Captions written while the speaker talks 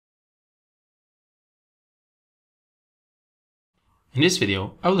In this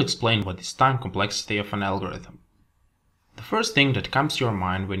video, I will explain what is time complexity of an algorithm. The first thing that comes to your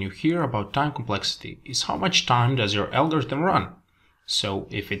mind when you hear about time complexity is how much time does your algorithm run. So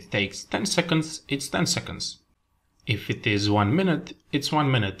if it takes 10 seconds, it's 10 seconds. If it is 1 minute, it's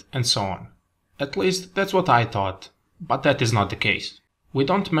 1 minute, and so on. At least that's what I thought, but that is not the case. We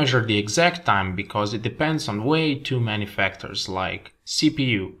don't measure the exact time because it depends on way too many factors like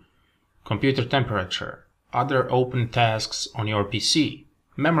CPU, computer temperature, other open tasks on your PC,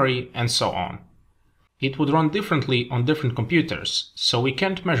 memory, and so on. It would run differently on different computers, so we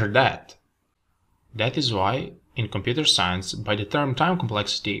can't measure that. That is why, in computer science, by the term time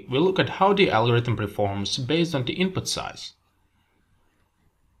complexity, we look at how the algorithm performs based on the input size.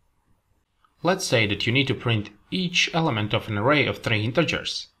 Let's say that you need to print each element of an array of 3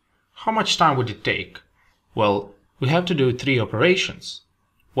 integers. How much time would it take? Well, we have to do 3 operations.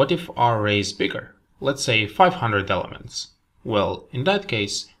 What if our array is bigger? Let's say 500 elements. Well, in that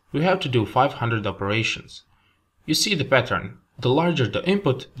case, we have to do 500 operations. You see the pattern. The larger the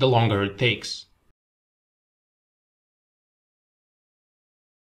input, the longer it takes.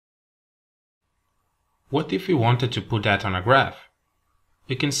 What if we wanted to put that on a graph?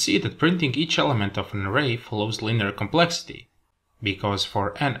 We can see that printing each element of an array follows linear complexity, because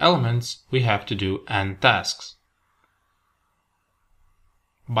for n elements we have to do n tasks.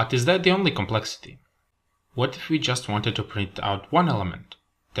 But is that the only complexity? What if we just wanted to print out one element?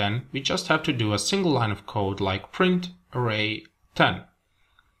 Then we just have to do a single line of code like print array 10.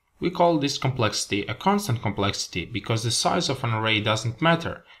 We call this complexity a constant complexity because the size of an array doesn't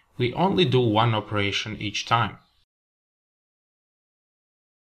matter. We only do one operation each time.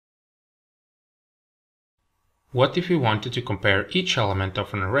 What if we wanted to compare each element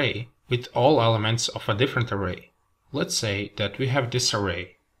of an array with all elements of a different array? Let's say that we have this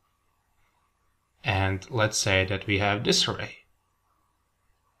array. And let's say that we have this array.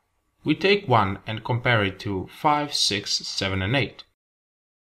 We take 1 and compare it to 5, 6, 7, and 8.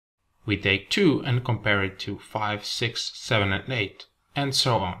 We take 2 and compare it to 5, 6, 7, and 8, and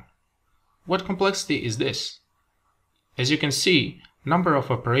so on. What complexity is this? As you can see, number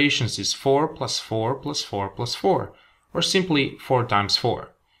of operations is 4 plus 4 plus 4 plus 4, or simply 4 times 4,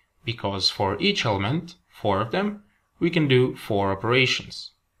 because for each element, 4 of them, we can do 4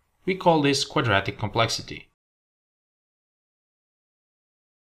 operations. We call this quadratic complexity.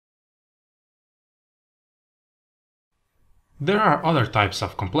 There are other types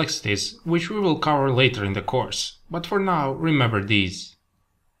of complexities which we will cover later in the course, but for now remember these.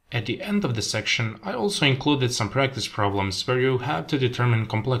 At the end of the section I also included some practice problems where you have to determine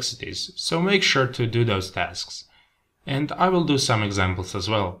complexities, so make sure to do those tasks. And I will do some examples as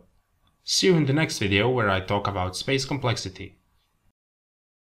well. See you in the next video where I talk about space complexity.